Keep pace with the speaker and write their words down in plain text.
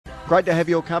Great to have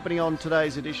your company on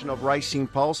today's edition of Racing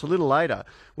Pulse. A little later,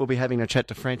 we'll be having a chat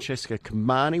to Francesca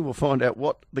Kamani. We'll find out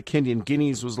what the Kenyan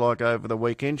Guineas was like over the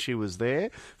weekend. She was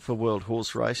there for World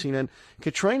Horse Racing. And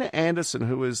Katrina Anderson,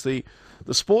 who is the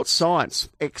sports science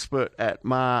expert at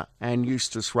Mar and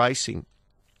Eustace Racing,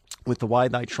 with the way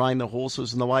they train the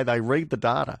horses and the way they read the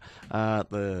data,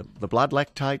 the blood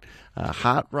lactate,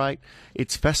 heart rate.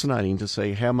 It's fascinating to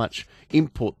see how much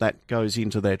input that goes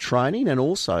into their training and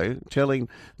also telling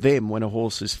them when a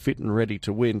horse is fit and ready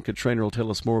to win. Katrina will tell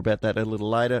us more about that a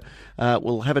little later.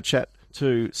 We'll have a chat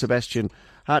to Sebastian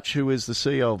Hutch, who is the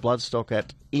CEO of Bloodstock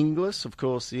at Inglis. Of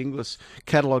course, the Inglis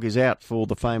catalogue is out for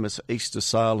the famous Easter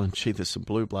sale, and gee, there's some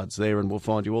blue bloods there, and we'll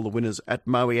find you all the winners at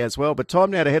Moe as well. But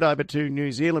time now to head over to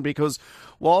New Zealand because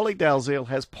Wiley Dalziel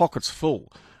has pockets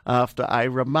full after a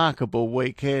remarkable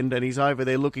weekend, and he's over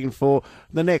there looking for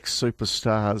the next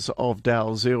superstars of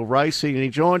Dalziel Racing, and he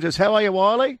joins us. How are you,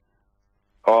 Wiley?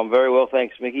 Oh, I'm very well,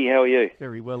 thanks, Mickey. How are you?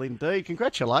 Very well indeed.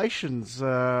 Congratulations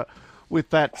with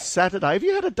that Saturday. Have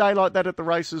you had a day like that at the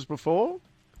races before?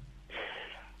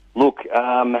 Look,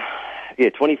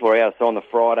 24 hours. So on the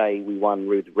Friday, we won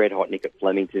with Red Hot Nick at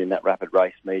Flemington in that rapid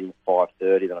race meeting at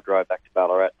 5:30. Then I drove back to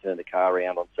Ballarat, turned the car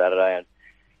around on Saturday, and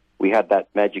we had that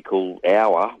magical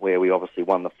hour where we obviously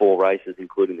won the 4 races,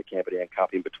 including the Camperdown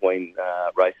Cup in between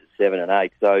races 7 and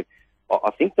 8. So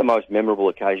I think the most memorable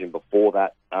occasion before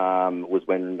that was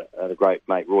when the great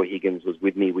mate Roy Higgins was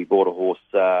with me. We bought a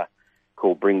horse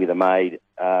called Bring Me the Maid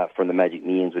from the Magic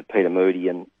Millions with Peter Moody,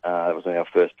 and that was one of our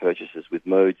first purchases with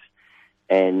Moods.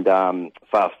 And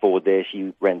fast forward there,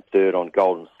 she ran third on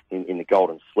in the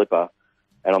Golden Slipper.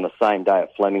 And on the same day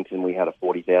at Flemington, we had a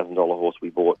 $40,000 horse we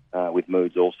bought with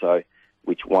Moods also,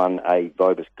 which won a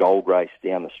Vobis Gold race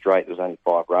down the straight. There was only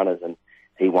 5 runners, and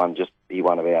he won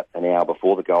about an hour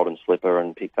before the Golden Slipper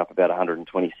and picked up about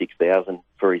 $126,000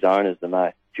 for his owners, and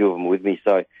a few of them were with me.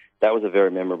 So that was a very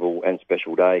memorable and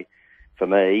special day for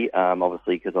me,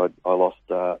 obviously, because I lost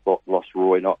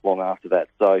Roy not long after that.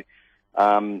 So,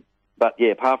 but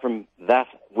yeah, apart from that,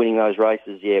 winning those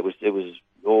races, yeah, it was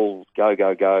all go,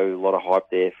 a lot of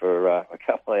hype there for a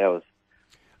couple of hours.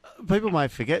 People may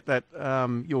forget that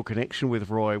your connection with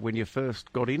Roy when you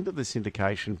first got into the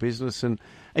syndication business, and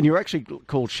you were actually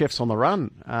called Chefs on the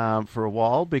Run for a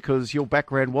while because your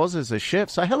background was as a chef.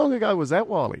 So how long ago was that,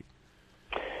 Wiley?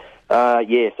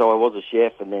 So I was a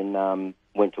chef and then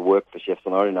went to work for Chefs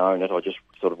on the Run. I didn't own it. I just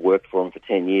sort of worked for them for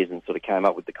 10 years and sort of came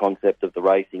up with the concept of the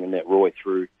racing and met Roy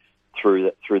through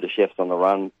the Chefs on the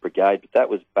Run brigade. But that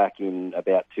was back in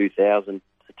about 2000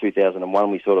 to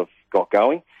 2001 we sort of got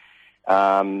going.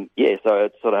 So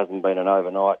it sort of hasn't been an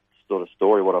overnight sort of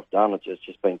story what I've done. It's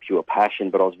just been pure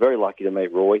passion. But I was very lucky to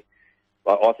meet Roy.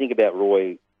 I think about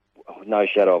Roy, no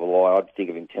shadow of a lie. I'd think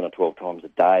of him 10 or 12 times a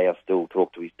day. I still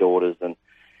talk to his daughters and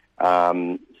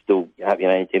still have,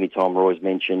 any time Roy's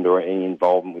mentioned or any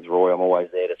involvement with Roy, I'm always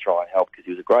there to try and help because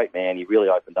he was a great man. He really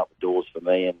opened up the doors for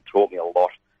me and taught me a lot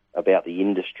about the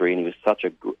industry, and he was such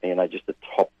just a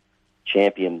top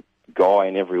champion guy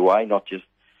in every way, not just,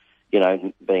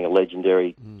 being a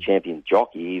legendary champion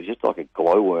jockey. He was just like a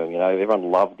glowworm,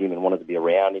 everyone loved him and wanted to be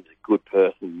around him. He was a good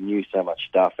person, knew so much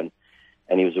stuff, and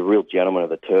he was a real gentleman of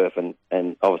the turf,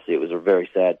 and obviously it was a very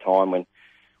sad time when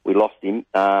we lost him.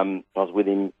 I was with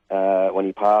him when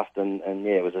he passed, and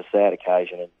it was a sad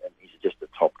occasion, and he's just a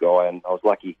top guy, and I was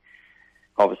lucky,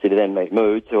 obviously, to then meet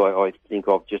Moods, who I think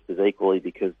of just as equally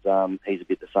because he's a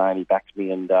bit the same. He backs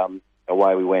me, and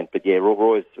away we went. But yeah,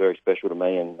 Roy's very special to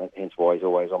me, and hence why he's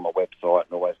always on my website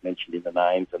and always mentioned in the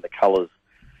names. And the colours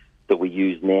that we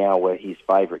use now were his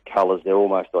favourite colours. They're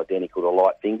almost identical to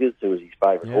Light Fingers, who was his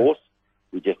favourite horse.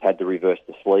 We just had to reverse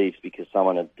the sleeves because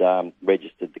someone had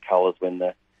registered the colours when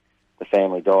the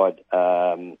family died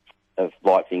of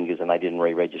Light Fingers, and they didn't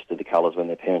re-register the colours when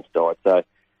their parents died. So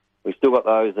we've still got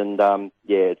those, and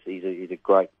he's a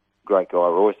great guy,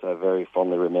 Roy, so very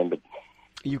fondly remembered.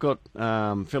 You've got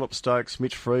Philip Stokes,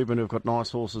 Mitch Freedman, who've got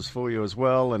nice horses for you as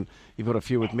well, and you've got a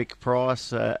few with Mick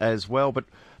Price as well. But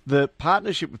the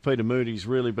partnership with Peter Moody's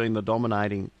really been the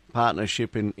dominating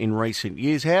partnership in recent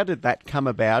years. How did that come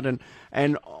about?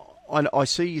 And I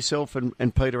see yourself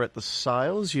and Peter at the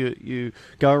sales. You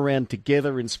go around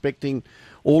together inspecting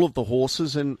all of the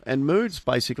horses, and Moods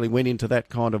basically went into that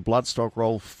kind of bloodstock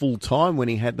role full time when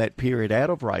he had that period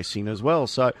out of racing as well.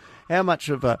 So how much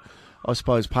of a, I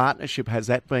suppose, partnership has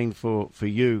that been for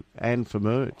you and for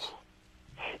Moods?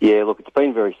 Yeah, look, it's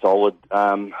been very solid.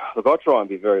 Look, I try and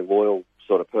be a very loyal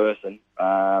sort of person.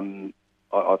 I'm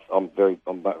very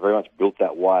much built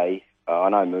that way. I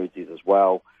know Moods is as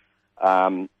well.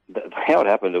 How it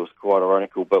happened, it was quite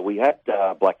ironical, but we had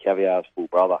Black Caviar's full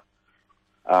brother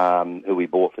who we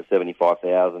bought for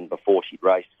 $75,000 before she'd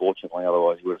raced. Fortunately,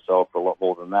 otherwise he would have sold for a lot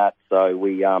more than that. So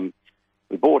we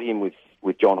bought him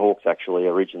with John Hawkes. Actually,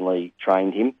 originally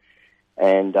trained him,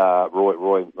 and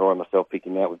Roy and myself picked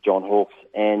him out with John Hawkes,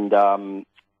 and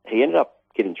he ended up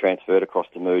getting transferred across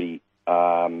to Moody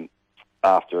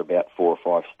after about 4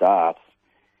 or 5 starts,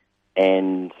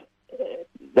 and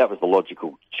that was the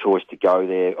logical choice to go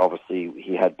there. Obviously,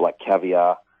 he had Black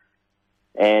Caviar,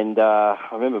 and I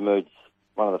remember Moods.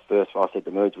 One of the first, I said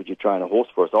to Moods, "Would you train a horse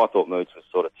for us?" I thought Moods was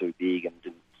sort of too big and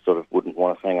wouldn't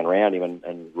want us hanging around him,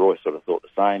 and Roy sort of thought the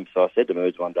same. So I said to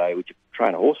Moods one day, "Would you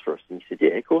train a horse for us?" And he said,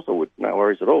 "Yeah, of course I would. No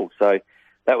worries at all." So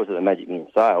that was at the Magic Million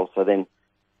sale. So then,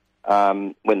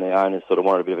 when the owners sort of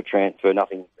wanted a bit of a transfer,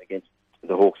 nothing against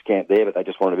the Hawks camp there, but they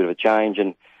just wanted a bit of a change.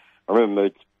 And I remember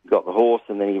Moods got the horse,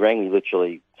 and then he rang me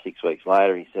literally 6 weeks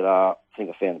later. He said, "I think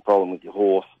I found the problem with your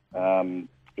horse.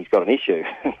 He's got an issue."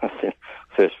 I said,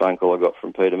 first phone call I got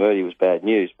from Peter Moody was bad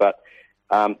news. But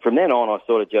from then on, I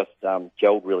sort of just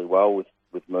gelled really well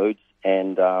with Moods,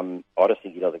 and I just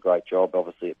think he does a great job,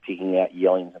 obviously, at picking out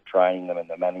yearlings and training them and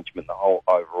the management, the whole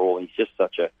overall. He's just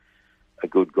such a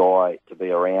good guy to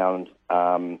be around.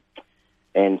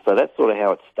 And so that's sort of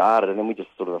how it started. And then we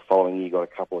just sort of the following year got a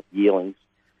couple of yearlings.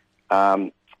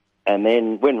 And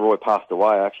then when Roy passed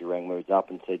away, I actually rang Moods up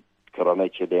and said, "Could I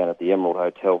meet you down at the Emerald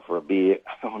Hotel for a beer?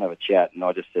 I want to have a chat." And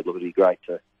I just said, "Look, it'd be great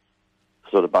to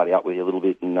sort of buddy up with you a little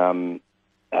bit and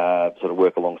sort of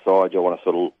work alongside you. I want to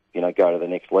sort of, go to the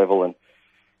next level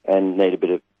and need a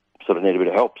bit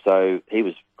of help." So he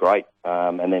was great.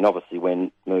 And then obviously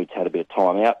when Moods had a bit of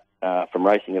time out from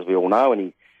racing, as we all know,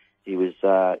 and he was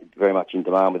very much in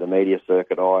demand with the media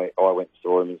circuit, I went and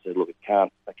saw him and said, "Look,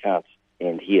 I can't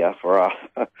end here for us."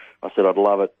 I said, "I'd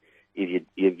love it if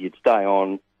you'd stay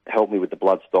on, help me with the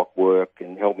bloodstock work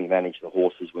and help me manage the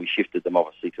horses." We shifted them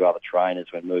obviously to other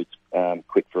trainers when Moods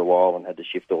quit for a while and had to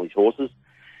shift all his horses.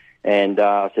 And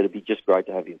I said, "It'd be just great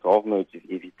to have you involved, Moods,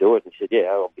 if you do it." And he said,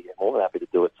 "Yeah, I'll be more than happy to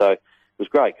do it." So it was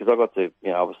great because I got to,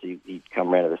 obviously he'd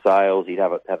come around to the sales. He'd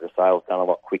have the sales done a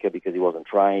lot quicker because he wasn't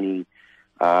training.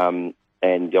 And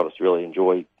I just really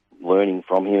enjoyed learning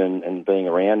from him and being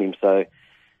around him. So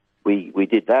we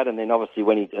did that, and then obviously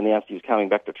when he announced he was coming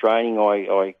back to training,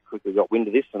 I quickly got wind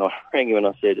of this, and I rang him and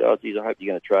I said, "Oh, geez, I hope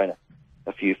you're going to train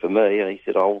a few for me." And he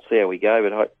said, "Oh, we'll see how we go,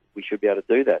 but I hope we should be able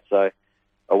to do that." So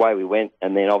away we went,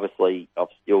 and then obviously I've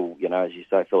still, as you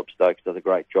say, Philip Stokes does a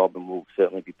great job, and we'll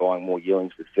certainly be buying more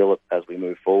yearlings with Philip as we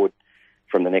move forward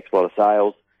from the next lot of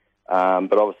sales.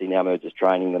 But obviously now Moods is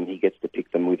training them, he gets to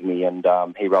pick them with me, and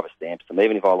he rubber stamps them.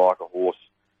 Even if I like a horse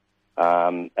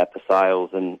at the sales,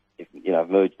 and if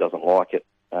Moods doesn't like it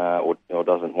or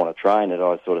doesn't want to train it,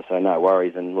 I sort of say no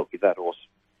worries. And look, if that horse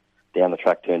down the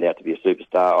track turned out to be a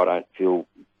superstar, I don't feel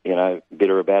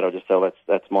bitter about it. I just say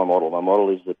that's my model. My model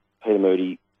is that Peter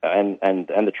Moody and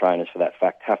the trainers, for that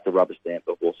fact, have to rubber stamp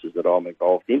the horses that I'm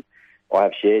involved in. I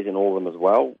have shares in all of them as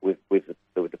well with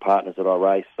the partners that I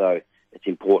race. So it's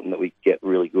important that we get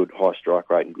really good high strike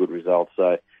rate and good results.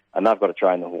 So, and they've got to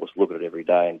train the horse, look at it every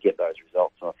day, and get those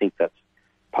results. So I think that's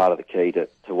part of the key to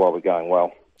why we're going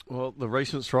well. Well, the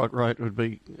recent strike rate would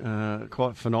be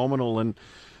quite phenomenal. And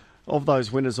of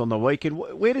those winners on the weekend,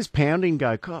 where does Pounding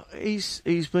go? God, he's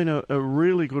been a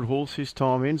really good horse this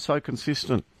time in, so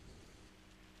consistent.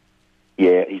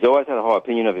 Yeah, he's always had a high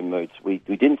opinion of him, Moods. We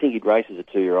didn't think he'd race as a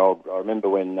 2-year-old. I remember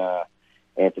when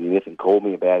Anthony Mithen called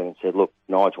me about him and said, "Look,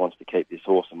 Nige wants to keep this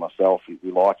horse and myself.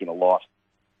 We like him a lot.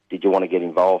 Did you want to get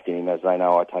involved in him?" As they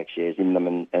know, I take shares in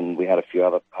them, and we had a few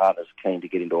other partners keen to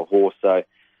get into a horse. So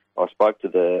I spoke to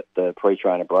the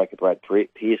pre-trainer broker, Brad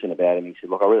Pearson, about him. He said,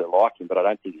 "Look, I really like him, but I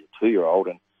don't think he's a 2-year-old,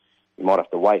 and you might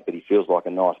have to wait, but he feels like a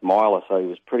nice miler." So he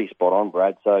was pretty spot on,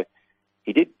 Brad. So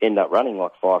he did end up running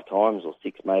like 5 times or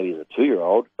 6 maybe as a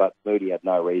 2-year-old, but Moody had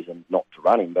no reason not to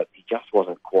run him, but he just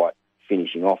wasn't quite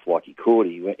finishing off like he could.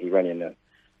 He ran in a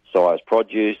size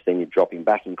produce, then you'd drop him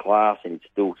back in class and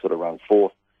he'd still sort of run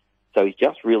fourth. So he's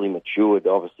just really matured.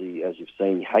 Obviously, as you've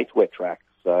seen, he hates wet tracks,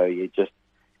 so he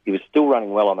was still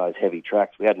running well on those heavy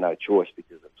tracks. We had no choice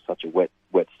because it was such a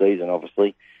wet season,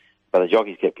 obviously. But the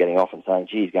jockeys kept getting off and saying,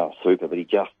 "Gee, he's going super," but he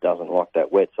just doesn't like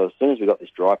that wet. So as soon as we got this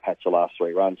dry patch the last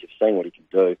 3 runs, you've seen what he can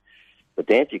do. But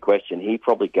to answer your question, he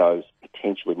probably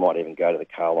potentially might even go to the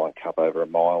Carline Cup over a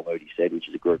mile, Moody said, which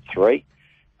is a Group 3.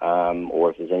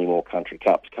 Or if there's any more country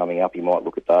cups coming up, he might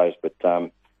look at those. But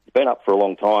he's been up for a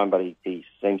long time, but he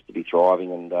seems to be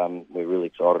thriving, and we're really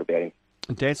excited about him.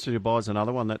 And Dance to Dubai is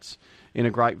another one that's in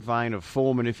a great vein of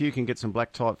form, and if you can get some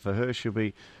black type for her, she'll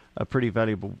be a pretty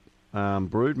valuable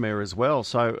broodmare as well.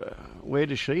 So where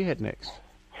does she head next?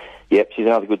 Yep, she's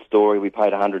another good story. We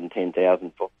paid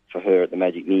 $110,000 for her at the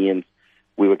Magic Millions.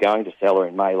 we were going to sell her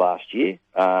in May last year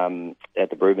at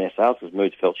the Broodmare sales because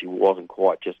Moods felt she wasn't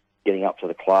quite just getting up to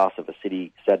the class of a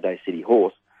Saturday City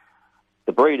horse.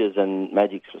 The breeders and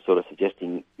Magics were sort of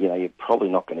suggesting, you're probably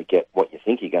not going to get what you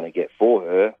think you're going to get for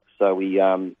her. So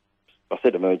I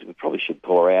said to Moods, we probably should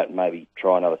pull her out and maybe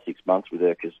try another 6 months with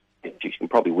her because she can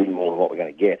probably win more than what we're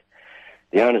going to get.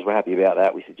 The owners were happy about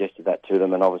that. We suggested that to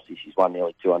them, and obviously she's won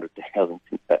nearly 200,000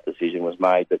 since that decision was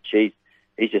made. But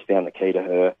he's just found the key to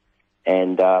her,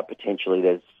 and potentially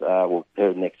there's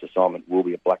her next assignment will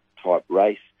be a black type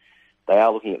race. They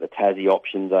are looking at the Tassie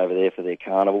options over there for their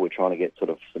carnival. We're trying to get sort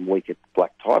of some weaker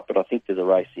black type, but I think there's a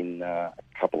race in a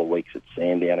couple of weeks at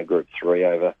Sandown, a Group 3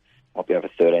 might be over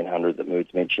 1,300 that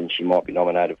Moods mentioned she might be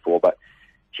nominated for. But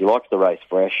she likes the race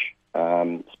fresh,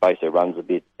 space her runs a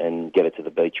bit and get her to the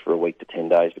beach for a week to 10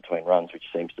 days between runs, which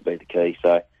seems to be the key.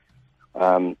 So,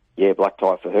 black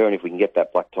type for her, and if we can get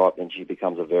that black type, then she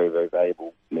becomes a very, very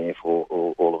valuable mare for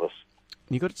all of us.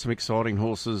 You've got some exciting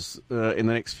horses in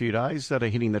the next few days that are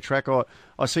hitting the track.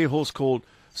 I see a horse called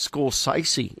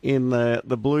Scorsese in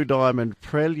the Blue Diamond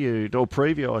Prelude, or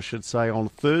preview, I should say, on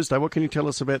Thursday. What can you tell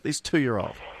us about this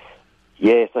 2-year-old?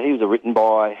 Yeah, so he was written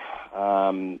by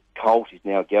Colt. He's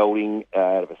now gelding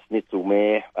out of a Snitzel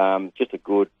mare. Just a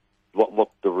good,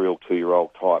 what the real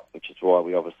 2-year-old type, which is why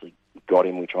we obviously got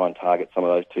him. We try and target some of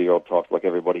those 2-year-old types like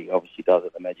everybody obviously does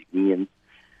at the Magic Millions.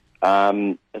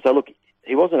 So look,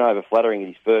 he wasn't over-flattering in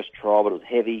his first trial, but it was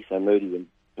heavy, so Moody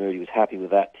was happy with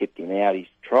that, tipped him out. His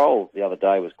trial the other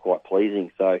day was quite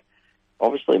pleasing, so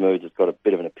obviously Moods has got a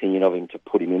bit of an opinion of him to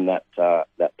put him in that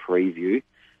preview.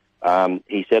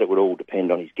 He said it would all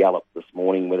depend on his gallop this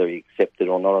morning, whether he accepted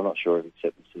or not. I'm not sure if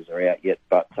acceptances are out yet,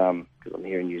 but because I'm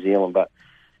here in New Zealand. But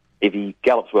if he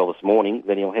gallops well this morning,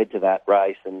 then he'll head to that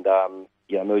race. And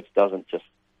Moods doesn't just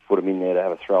put him in there to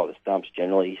have a throw at the stumps.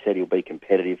 Generally, he said he'll be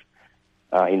competitive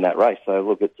in that race. So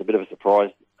look, it's a bit of a surprise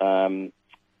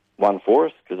one for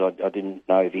us because I didn't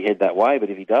know if he head that way. But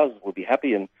if he does, we'll be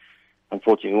happy. And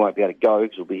unfortunately, we won't be able to go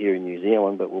because we'll be here in New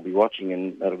Zealand, but we'll be watching,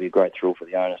 and that'll be a great thrill for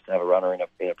the owners to have a runner in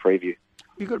a preview.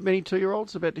 You got many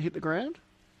 2-year-olds about to hit the ground?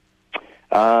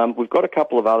 We've got a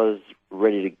couple of others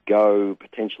ready to go,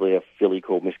 potentially a filly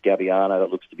called Miss Gabbiano that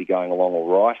looks to be going along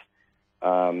all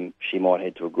right. She might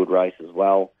head to a good race as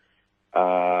well.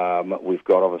 We've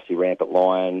got, obviously, Rampant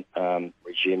Lion,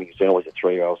 resuming. It's always a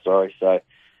 3-year-old, sorry. So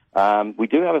we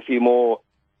do have a few more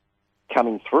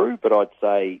coming through, but I'd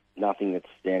say nothing that's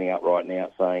standing up right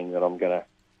now saying that I'm going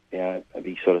to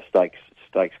be sort of stakes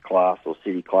class or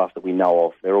city class that we know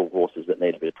of. They're all horses that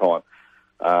need a bit of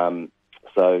time.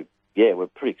 We're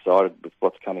pretty excited with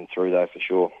what's coming through, though, for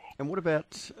sure. And what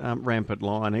about Rampant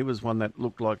Lion? He was one that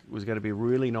looked like it was going to be a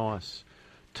really nice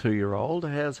 2-year-old.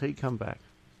 How's he come back?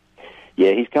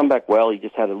 Yeah, he's come back well. He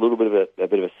just had a little bit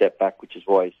of a setback, which is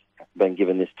why he's been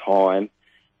given this time.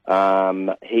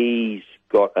 He's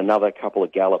got another couple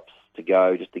of gallops to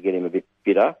go just to get him a bit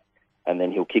fitter, and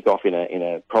then he'll kick off in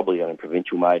a probably on a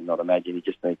provincial maiden. I'd imagine he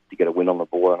just needs to get a win on the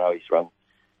board. I know he's run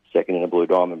second in a Blue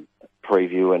Diamond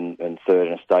preview and third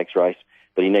in a stakes race,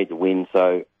 but he needs a win.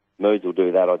 So Moods will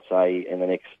do that, I'd say, in the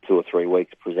next 2 or 3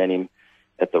 weeks. Present him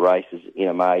at the races in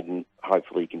a maiden.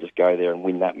 Hopefully he can just go there and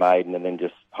win that maiden, and then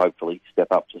just hopefully step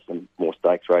up to some more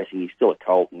stakes racing. He's still a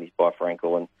colt, and he's by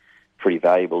Frankel and pretty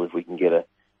valuable if we can get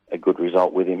a good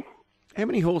result with him. How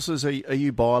many horses are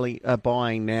you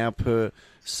buying now per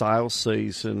sales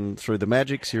season through the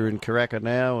Magics? You're in Karaka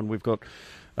now, and we've got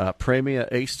Premier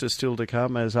Easter still to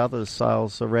come as other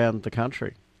sales around the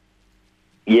country.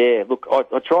 Yeah, look,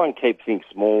 I try and keep things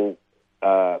small,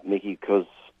 Mickey, because,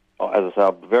 as I say,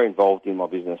 I'm very involved in my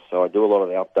business, so I do a lot of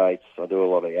the updates, I do a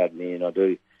lot of the admin, I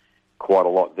do quite a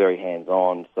lot, very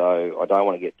hands-on, so I don't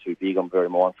want to get too big. I'm very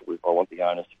mindful. I want the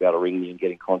owners to be able to ring me and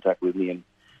get in contact with me and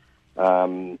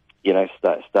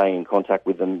stay in contact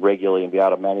with them regularly and be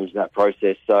able to manage that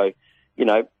process. So,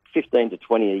 15 to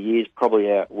 20 a year is probably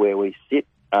where we sit.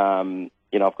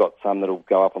 I've got some that'll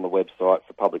go up on the website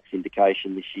for public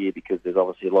syndication this year because there's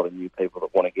obviously a lot of new people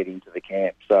that want to get into the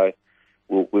camp. So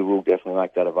we will definitely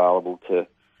make that available to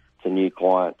new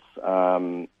clients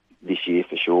this year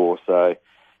for sure. So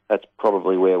that's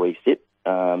probably where we sit.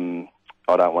 I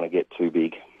don't want to get too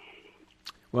big.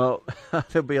 Well,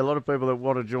 there'll be a lot of people that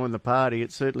want to join the party.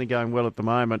 It's certainly going well at the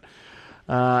moment.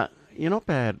 You're not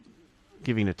bad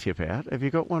giving a tip out. Have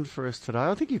you got one for us today?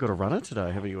 I think you've got a runner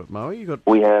today, haven't you, at Moe?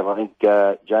 We have. I think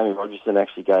Jamie Rogerson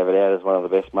actually gave it out as one of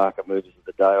the best market movers of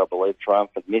the day, I believe.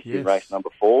 Triumphant Miss in race number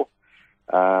 4.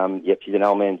 She's an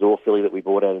Almanzor filly that we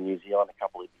bought out of New Zealand a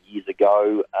couple of years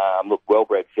ago.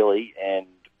 Well-bred filly, and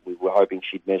we were hoping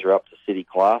she'd measure up to city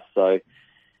class. So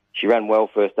she ran well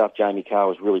first up. Jamie Carr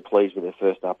was really pleased with her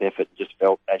first up effort and just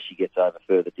felt as she gets over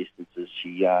further distances,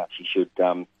 she should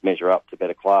measure up to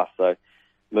better class. So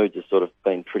Moods has sort of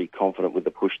been pretty confident with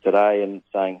the push today and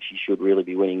saying she should really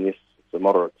be winning this. It's a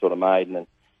moderate sort of maiden, and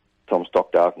Tom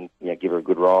Stockdale can give her a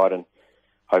good ride, and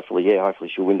hopefully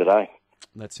she'll win today.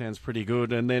 That sounds pretty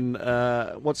good. And then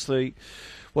what's the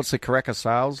Karaka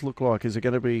sales look like? Is it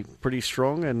going to be pretty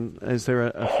strong? And is there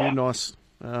a few nice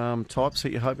types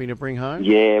that you're hoping to bring home?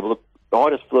 Yeah, well, look, I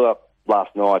just flew up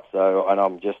last night, and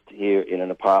I'm just here in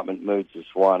an apartment. Moods is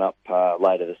flying up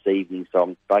later this evening, so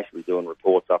I'm basically doing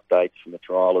reports, updates from the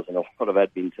triallers, and a lot of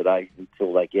admin today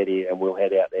until they get here, and we'll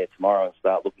head out there tomorrow and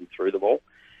start looking through them all.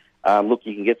 Look,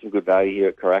 you can get some good value here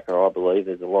at Karaka, I believe.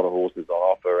 There's a lot of horses on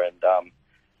offer, and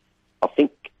I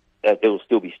think it will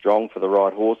still be strong for the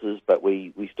right horses, but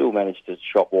we still manage to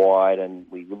shop wide, and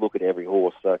we look at every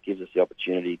horse, so it gives us the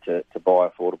opportunity to buy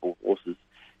affordable horses.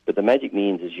 But the Magic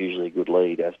Millions is usually a good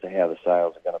lead as to how the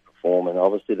sales are going to perform, and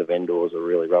obviously the vendors are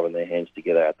really rubbing their hands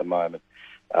together at the moment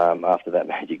after that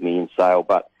Magic Millions sale.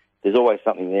 But there's always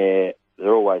something there.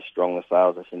 They're always strong, the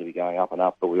sales. They seem to be going up and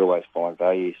up, but we always find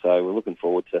value. So we're looking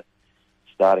forward to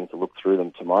starting to look through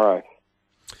them tomorrow.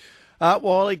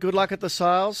 Wiley, good luck at the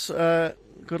sales.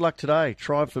 Good luck today.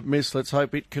 Triumphant Miss, let's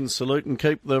hope it can salute and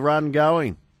keep the run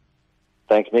going.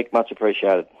 Thanks, Mick. Much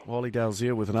appreciated. Wiley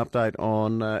Dalziel with an update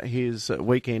on his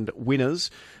weekend winners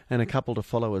and a couple to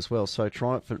follow as well. So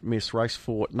Triumphant Miss, race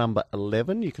for number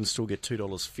 11. You can still get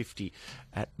 $2.50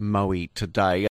 at Moe today.